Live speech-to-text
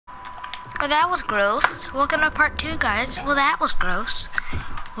Well, that was gross. Welcome to part 2, guys. Well, that was gross.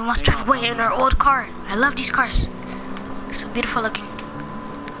 We must drive away in our old car. I love these cars. So beautiful looking.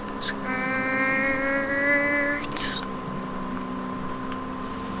 Skirt.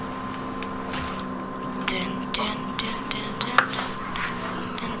 Dun, dun, dun, dun, dun,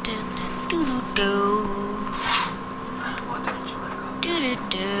 dun, dun, dun, doo doo doo. Doo doo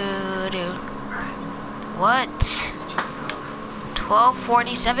doo doo. What?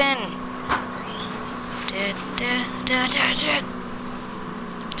 12:47.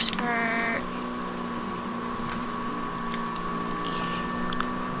 Skirt.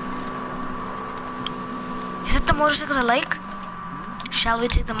 Is it the motorcycles I like? Shall we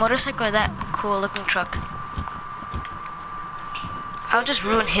take the motorcycle or that cool looking truck? I'll just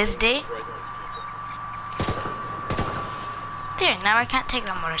ruin his day. There, now I can't take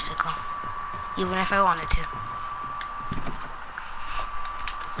that motorcycle. Even if I wanted to.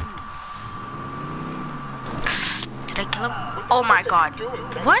 Did I kill him? Oh my god.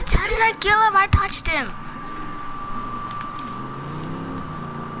 What? How did I kill him? I touched him.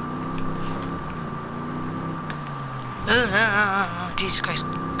 Jesus Christ.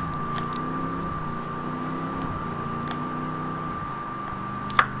 Damn,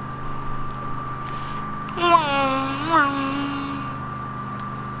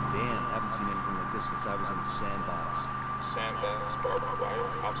 haven't seen anything like this since I was in the sandbox. Sandbags, barbed wire,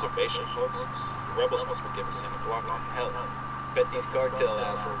 observation posts. The rebels must be giving Sam a block on hell. Bet these cartel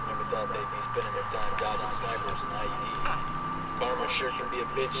assholes never thought they'd be spending their time dodging snipers and IEDs. Karma sure can be a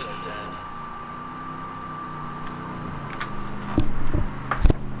bitch sometimes.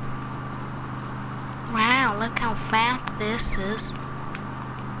 Wow, look how fast this is.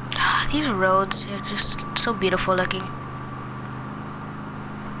 Ah, these roads are just so beautiful looking.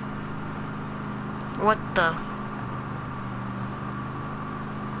 What the?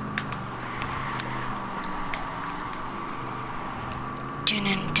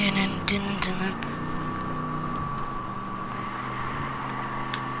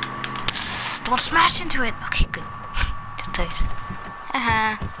 Don't smash into it. Okay, good. Just taste.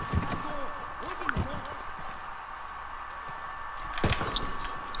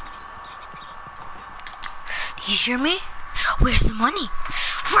 You hear me? Where's the money?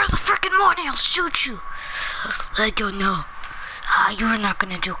 Where's the freaking money? I'll shoot you. I don't know. You're not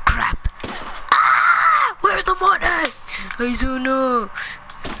gonna do crap. Where's the money? I don't know.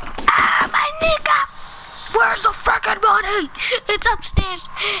 My nigga! Where's the freaking money? It's upstairs.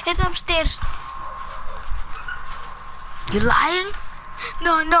 It's upstairs. You lying?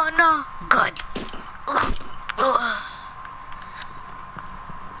 No, no, no. Good.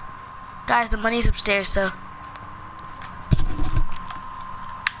 Guys, the money's upstairs, so.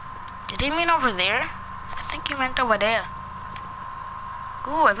 Did he mean over there? I think he meant over there.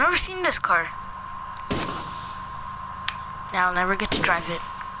 Ooh, I've never seen this car. Now I'll never get to drive it.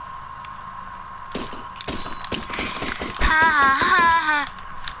 Ha ha ha.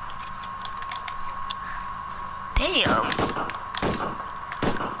 Damn.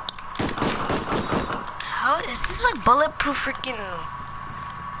 How is this like bulletproof freaking?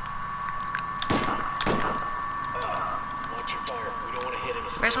 Watch your fire. We don't want to hit any.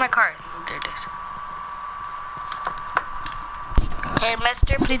 Where's my car? There it is. Hey,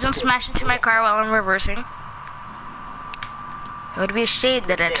 mister, please don't smash into my car while I'm reversing. It would be a shame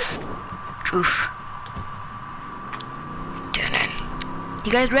that it's... Oof.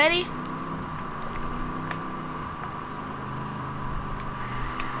 You guys ready?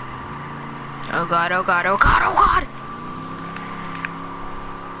 Oh god, oh god, oh god, oh god!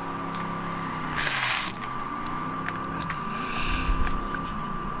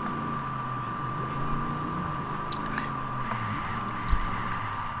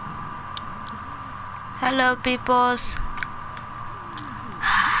 Hello, peoples.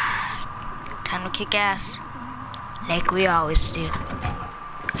 Time to kick ass. Like we always do.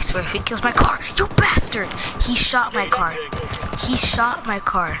 I swear, if he kills my car, you bastard! He shot my car. He shot my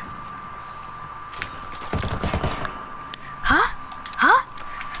car. Huh? Huh?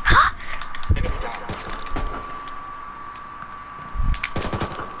 Huh?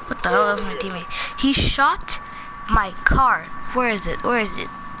 What the hell is my teammate? He shot my car. Where is it? Where is it?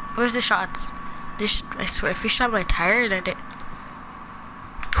 Where's the shots? I swear, if he shot my tire, then it...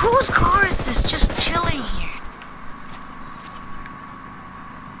 Whose car is this just chilling here?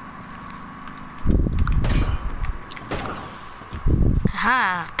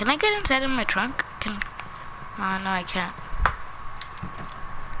 Aha, can I get inside of my trunk? No, I can't.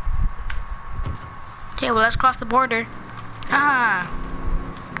 Okay, well, let's cross the border. Ah.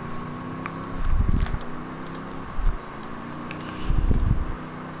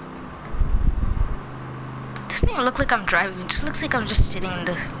 Doesn't even look like I'm driving. It just looks like I'm just sitting in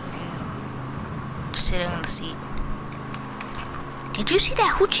the seat. Did you see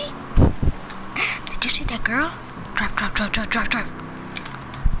that hoochie? Did you see that girl? Drive.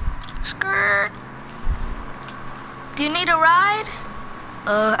 Skirt. Do you need a ride?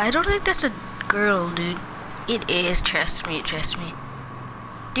 I don't think that's a girl, dude. It is. Trust me.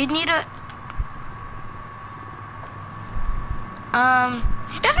 Do you need a...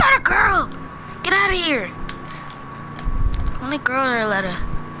 That's not a girl! Get out of here! Only girls are allowed to...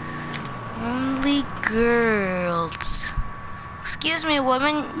 Only girls. Excuse me,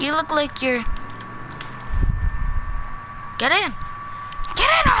 woman. You look like you're... Get in! Get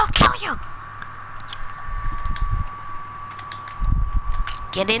in or I'll kill you!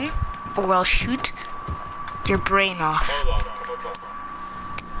 Get in or I'll shoot your brain off.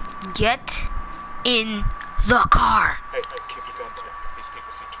 Get in the car. Hey, keep your guns up. These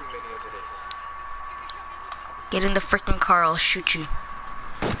people see too many as it is. Get in the freaking car, I'll shoot you.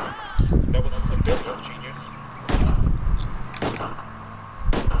 That was a civilian, genius.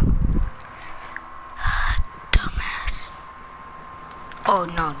 Dumbass. Oh,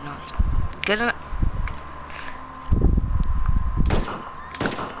 no. Get in.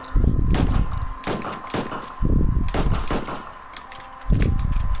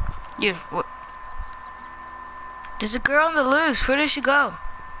 Dude, what? There's a girl on the loose. Where did she go?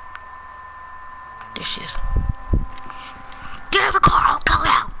 There she is. Get in the car, I'll kill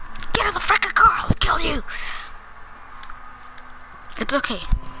you! Get in the freaking car, I'll kill you! It's okay.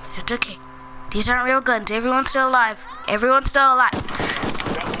 These aren't real guns. Everyone's still alive. That was a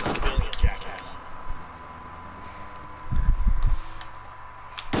civilian, jackass.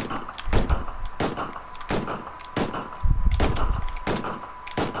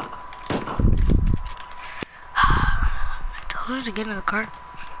 I told her to get in the car.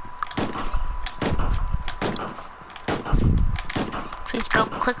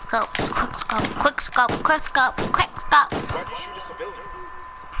 Quick scope. Why'd you shoot a civilian?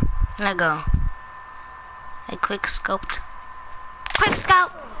 Let go. I quick scoped. Quick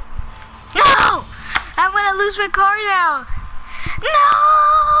scope! No! I'm gonna lose my car now! No!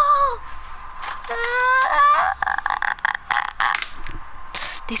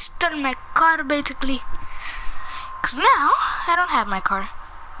 They stole my car basically. Cause now I don't have my car.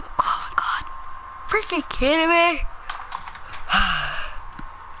 Oh my god. Freaking kidding me?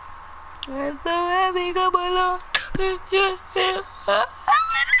 I'm so happy, come along.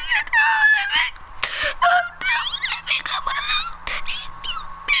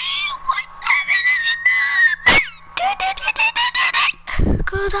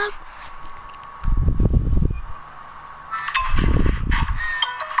 Cause I'm...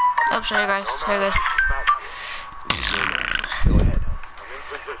 Oh, sorry guys. Go ahead.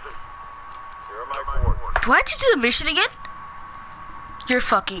 Why'd you do the mission again? You're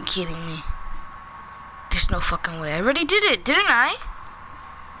fucking kidding me. There's no fucking way. I already did it, didn't I?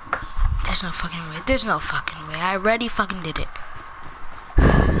 There's no fucking way. I already fucking did it.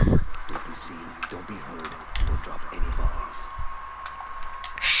 Don't be seen. Don't be heard. Don't drop any bodies.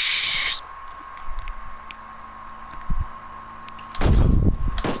 Shh.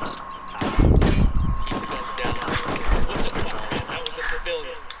 That was a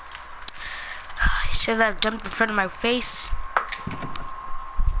civilian. I should have jumped in front of my face.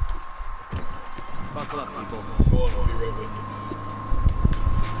 Buckle up, people. Go on, I'll be right with you.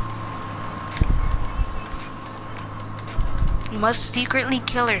 You must secretly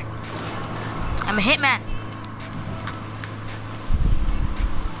kill her. I'm a hitman.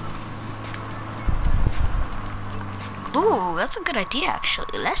 Ooh, that's a good idea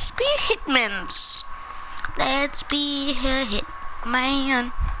actually. Let's be hitmans. Let's be a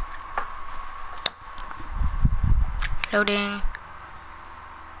hitman. Loading.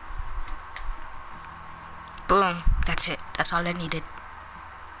 Boom. That's it. That's all I needed.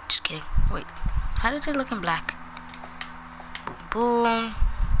 Just kidding. Wait. How did they look in black? Boom.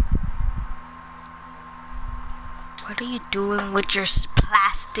 What are you doing with your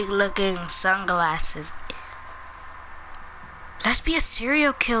plastic looking sunglasses? Let's be a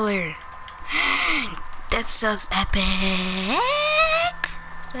serial killer. That sounds epic.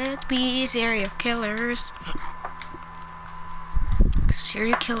 Let's be serial killers.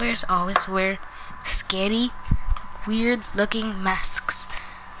 Serial killers always wear scary, weird looking masks.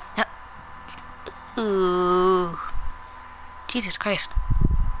 Ooh. Jesus Christ.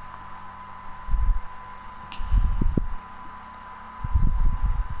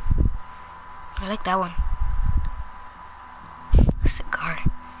 I like that one. Cigar.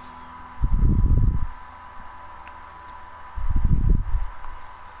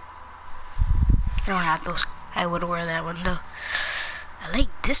 I don't have those I would wear that one though. I like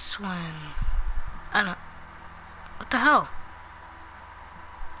this one. I don't know. What the hell?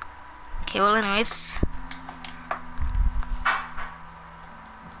 Okay, well anyways.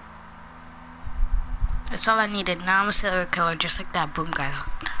 That's all I needed. Now I'm a serial killer just like that. Boom, guys.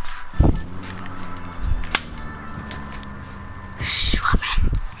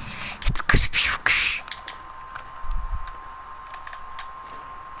 Woman, it's gonna be okay.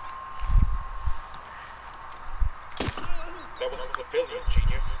 That was a civilian,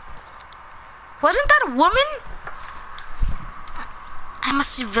 genius. Wasn't that a woman? I'm a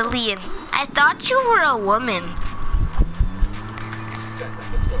civilian. I thought you were a woman. Let's go.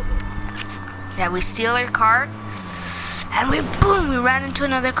 Yeah, we steal her car, and we ran into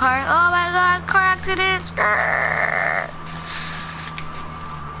another car. Oh my god, car accidents.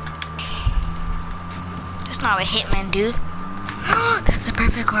 That's not a hitman, dude. That's the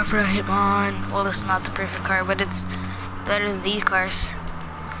perfect car for a hitman. Well, it's not the perfect car, but it's better than these cars.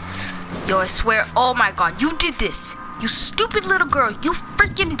 Yo, I swear, oh my god, you did this. You stupid little girl, you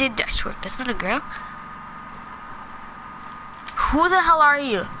freaking did that. I swear, that's not a girl. Who the hell are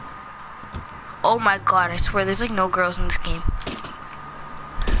you? Oh my god, I swear, there's like no girls in this game.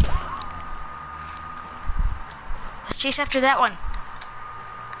 Let's chase after that one.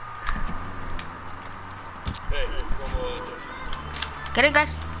 Hey, one more. Get in,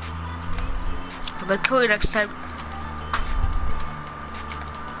 guys. I better kill you next time.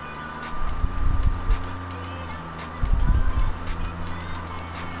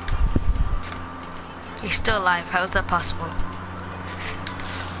 You're still alive. How is that possible?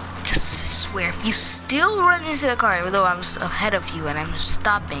 Just swear, if you still run into the car, even though I'm ahead of you and I'm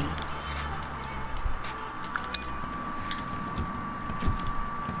stopping.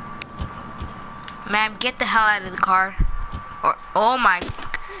 Ma'am, get the hell out of the car. Or, oh my.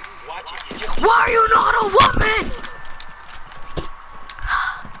 Watch it. You just Why are you not a woman?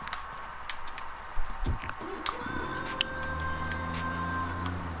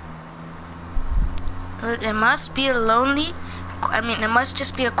 It must be a lonely, it must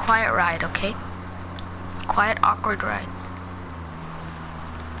just be a quiet ride, okay? Quiet, awkward ride.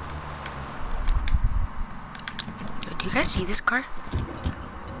 Do you guys see this car?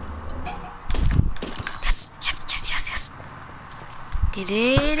 Yes, yes, yes, yes, yes. Did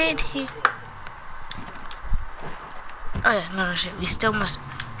it? Oh yeah, no shit. We still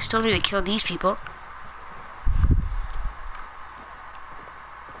need to kill these people.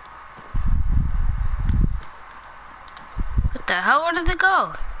 What the hell? Where did they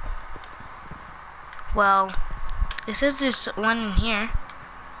go? Well, it says there's one in here.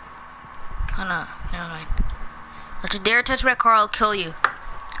 Oh no, never mind. Don't you dare touch my car, I'll kill you.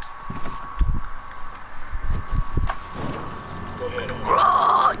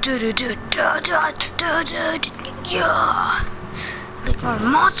 Yeah. Like my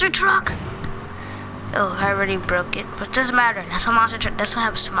monster truck. Oh, I already broke it, but it doesn't matter. That's what monster truck. That's what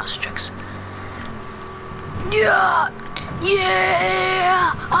happens to monster trucks. Yeah,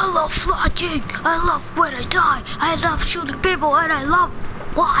 yeah. I love flying. I love when I die. I love shooting people, and I love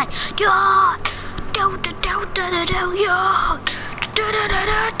why. Yeah.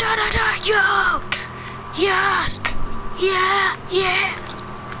 Yes. Yeah, yeah.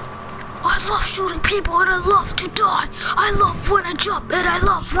 I love shooting people and I love to die. I love when I jump and I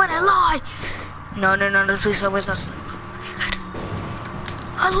love when I lie. No, please don't waste us.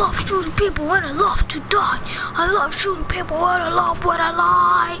 I love shooting people and I love to die. I love shooting people and I love when I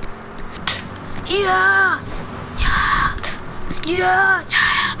lie. Yeah, yeah, yeah,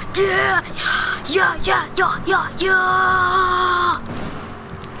 yeah, yeah, yeah, yeah, yeah, yeah.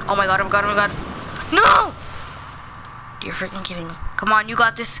 Oh my god, oh my god, oh my god. No! You're freaking kidding me. Come on, you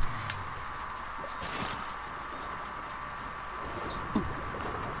got this.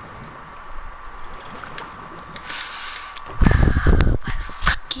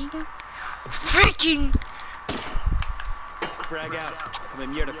 Freaking. Frag out.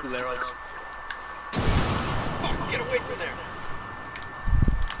 Come mierda, culeros. Oh, get away from there.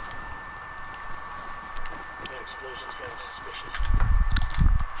 That explosion's kind of suspicious.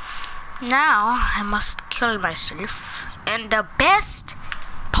 Now I must kill myself in the best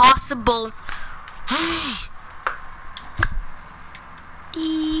possible.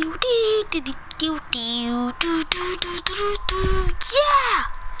 Yeah.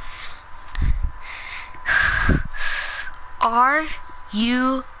 Are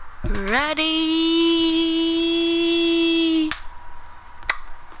you ready?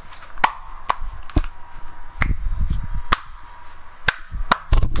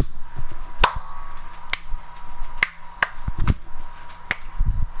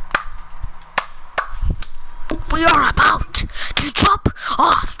 we are about to jump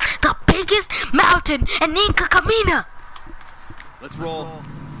off the biggest mountain in Inca Camina. Let's roll.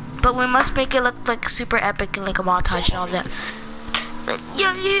 But we must make it look like super epic and like a montage and all that.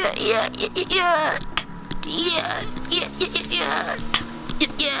 Yeah, yeah, yeah, yeah, yeah, yeah, yeah,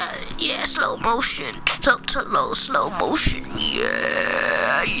 yeah, yeah, slow motion, slow motion,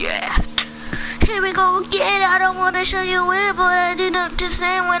 yeah, yeah. Here we go again. I don't want to show you it, but I did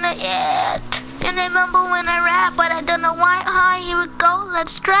understand when I and I mumble when I rap, but I don't know why. Hi, here we go.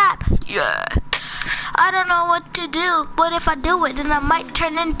 Let's trap. Yeah. I don't know what to do, but if I do it, then I might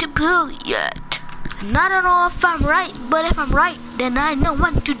turn into poo. Yeah. And I don't know if I'm right, but if I'm right, then I know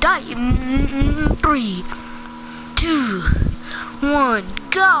when to die. 3, 2, 1,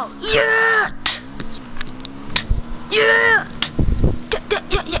 go. Yeah. Yeah. Yeah,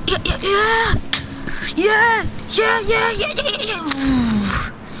 yeah, yeah, yeah, yeah, yeah. Yeah, yeah, yeah, yeah, yeah, yeah.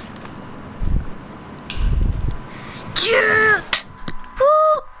 Yeah.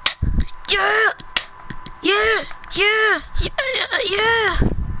 Woo. Yeah. Yeah, yeah, yeah, yeah.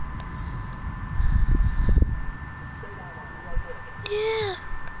 Yeah.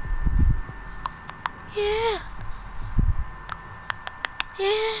 Yeah. Yeah.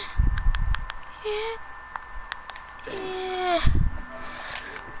 Yeah. Yeah.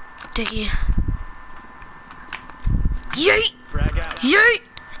 Diggy. Yeet! Yeet!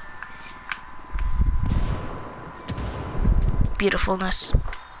 Beautifulness.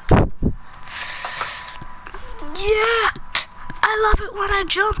 Yeah! I love it when I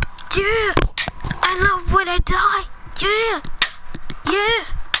jump. Yeah! I love when I die. Yeah! Yeah!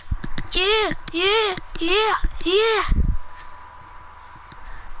 Yeah! Yeah! Yeah! Yeah! Yeah!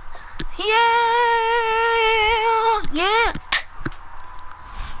 Yeah! Yeah!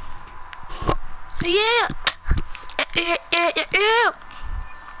 Yeah! Yeah! Yeah!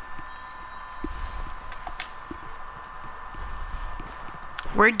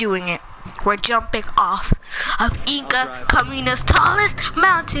 We're doing it. We're jumping off of Inca Camina's tallest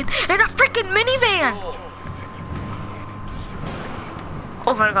mountain in a freaking minivan.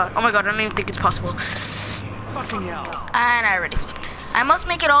 Oh my god, I don't even think it's possible. Fucking hell. And I already flipped. I must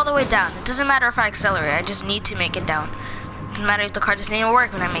make it all the way down. It doesn't matter if I accelerate, I just need to make it down. It doesn't matter if the car doesn't even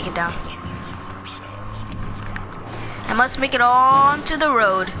work when I make it down. I must make it onto the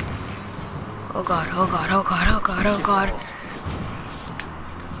road. Oh god, oh god, oh god, oh god, oh god.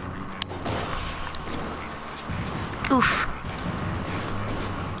 Oof.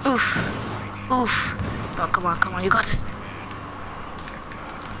 Oof. Oof. Oh, come on, you got this.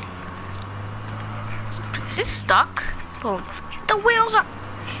 Is it stuck? Oh, the wheels are...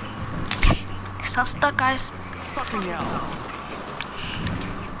 Yes! It's not stuck, guys. Fucking hell.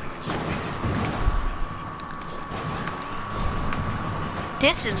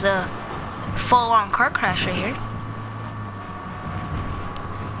 This is a full-on car crash right here.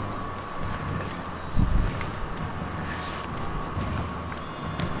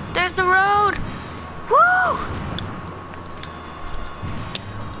 There's the road! Woo!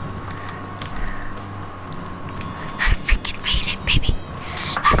 I freaking made it, baby.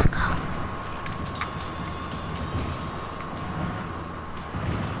 Let's go.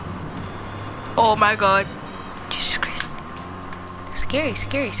 Oh my god. Jesus Christ. Scary,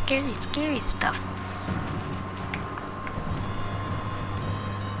 scary, scary, scary stuff.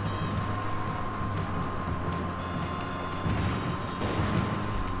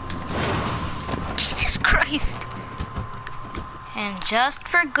 Jesus Christ. And just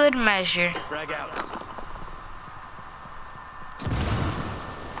for good measure. Frag out.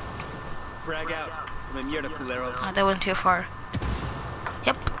 Frag out. Me mierda, culeros. Oh, that went too far.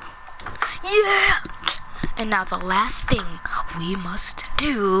 Yep. Yeah! And now the last thing we must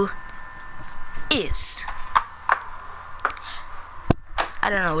do is... I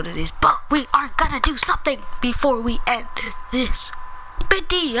don't know what it is, but we are gonna do something before we end this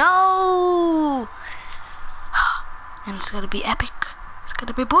video! And it's gonna be epic. It's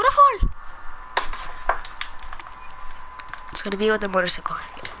gonna be beautiful. It's gonna be with the motorcycle.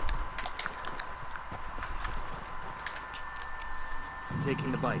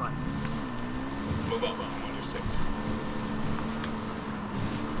 Taking the bike. Move up on your 6.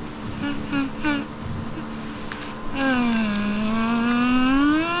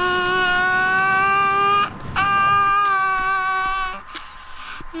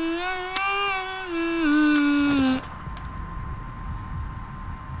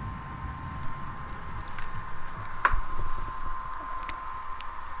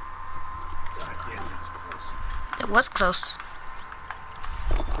 God damn, that was close. It was close.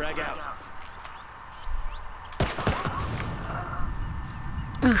 Frag out.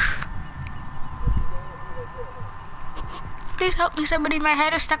 Oof. Please help me, somebody. My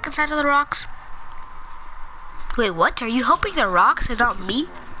head is stuck inside of the rocks. Wait, what? Are you helping the rocks and not me?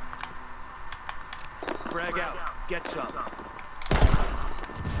 Frag out. Get some.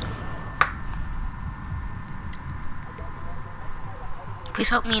 Please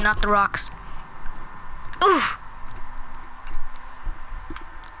help me, not the rocks. Oof!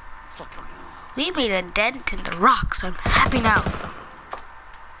 We made a dent in the rocks. I'm happy now.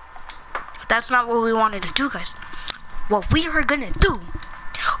 But that's not what we wanted to do, guys. What we are gonna do,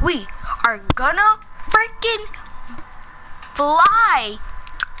 we are gonna freaking fly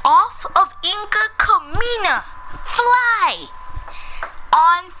off of Inca Camina. Fly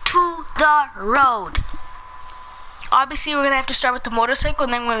onto the road. Obviously, we're gonna have to start with the motorcycle,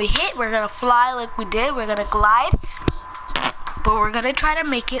 and then when we hit, we're gonna fly like we did. We're gonna glide, but we're gonna try to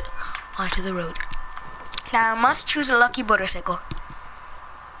make it onto the road. Now, I must choose a lucky motorcycle.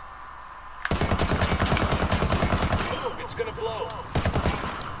 Move, it's gonna blow.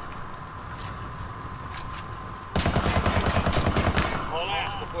 All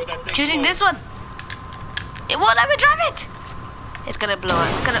ass before that thing Choosing blows. this one. It won't let me drive it. It's gonna blow up.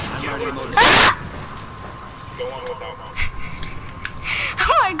 It's gonna. Ah! Go on without one.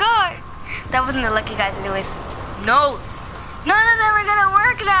 Oh my god! That wasn't the lucky guys, anyways. No! None of them are gonna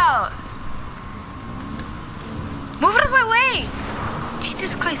work now! Move out of my way!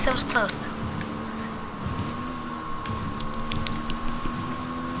 Jesus Christ, that was close.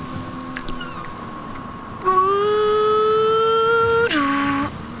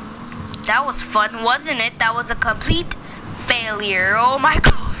 That was fun, wasn't it? That was a complete failure. Oh my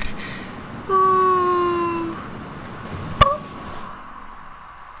god! Ooh.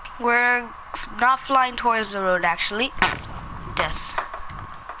 We're not flying towards the road, actually. Yes.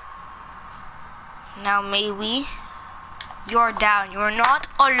 Now maybe you're down. You're not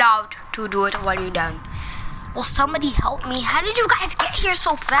allowed to do it while you're down. Will somebody help me? How did you guys get here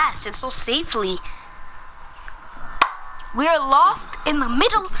so fast and so safely? We are lost in the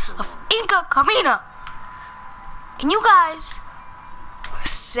middle of Inca Camina. And you guys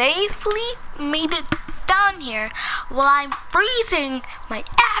safely made it down here while I'm freezing my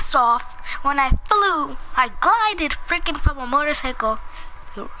ass off when I flew. I glided freaking from a motorcycle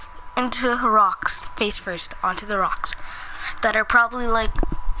into the rocks, face first, onto the rocks that are probably like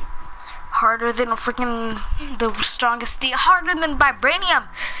harder than freaking the strongest steel, harder than vibranium.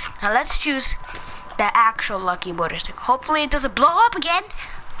 Now let's choose the actual lucky motorcycle. Hopefully it doesn't blow up again.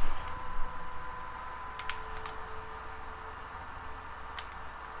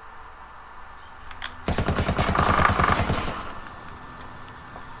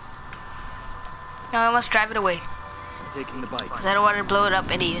 Now I must drive it away. Taking the bike. Because I don't want to blow it up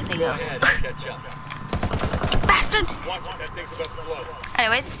anything else. Yeah, catch up. Bastard! Watch it, that thing's about to blow.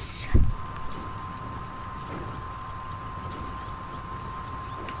 Anyways.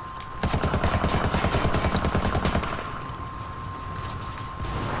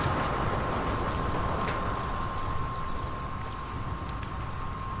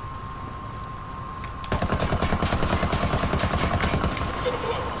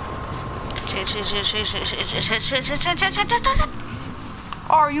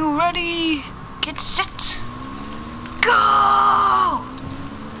 Are you ready? Get set. Go!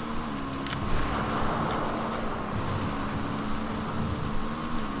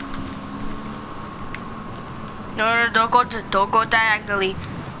 No, don't go diagonally.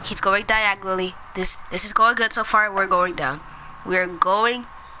 He's going diagonally. This is going good so far. We're going down. We're going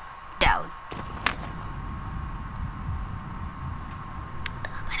down.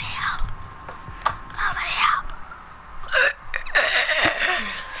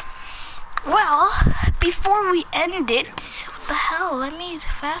 Well, before we end it, what the hell? Let me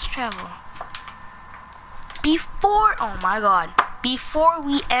fast travel. Oh my god, before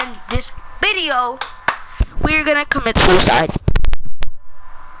we end this video, we're gonna commit suicide.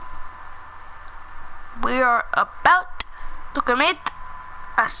 We are about to commit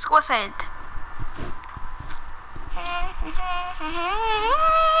a suicide.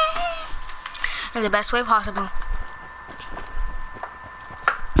 In the best way possible.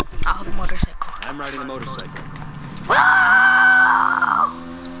 Off a motorcycle. I'm riding a motorcycle. Whoa!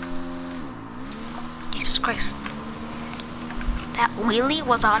 Jesus Christ. That wheelie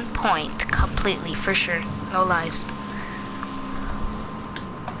was on point completely, for sure. No lies.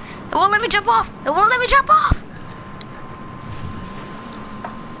 It won't let me jump off. It won't let me jump off.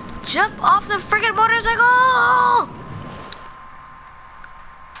 Jump off the freaking motorcycle!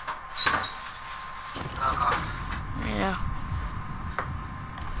 Yeah.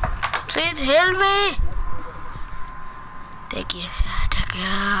 Please help me. Thank you.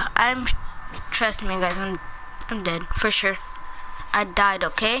 Trust me, guys. I'm dead for sure. I died,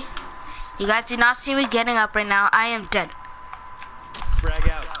 okay? You guys do not see me getting up right now. I am dead. Frag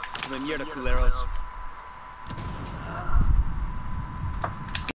out. No mierda, culeros.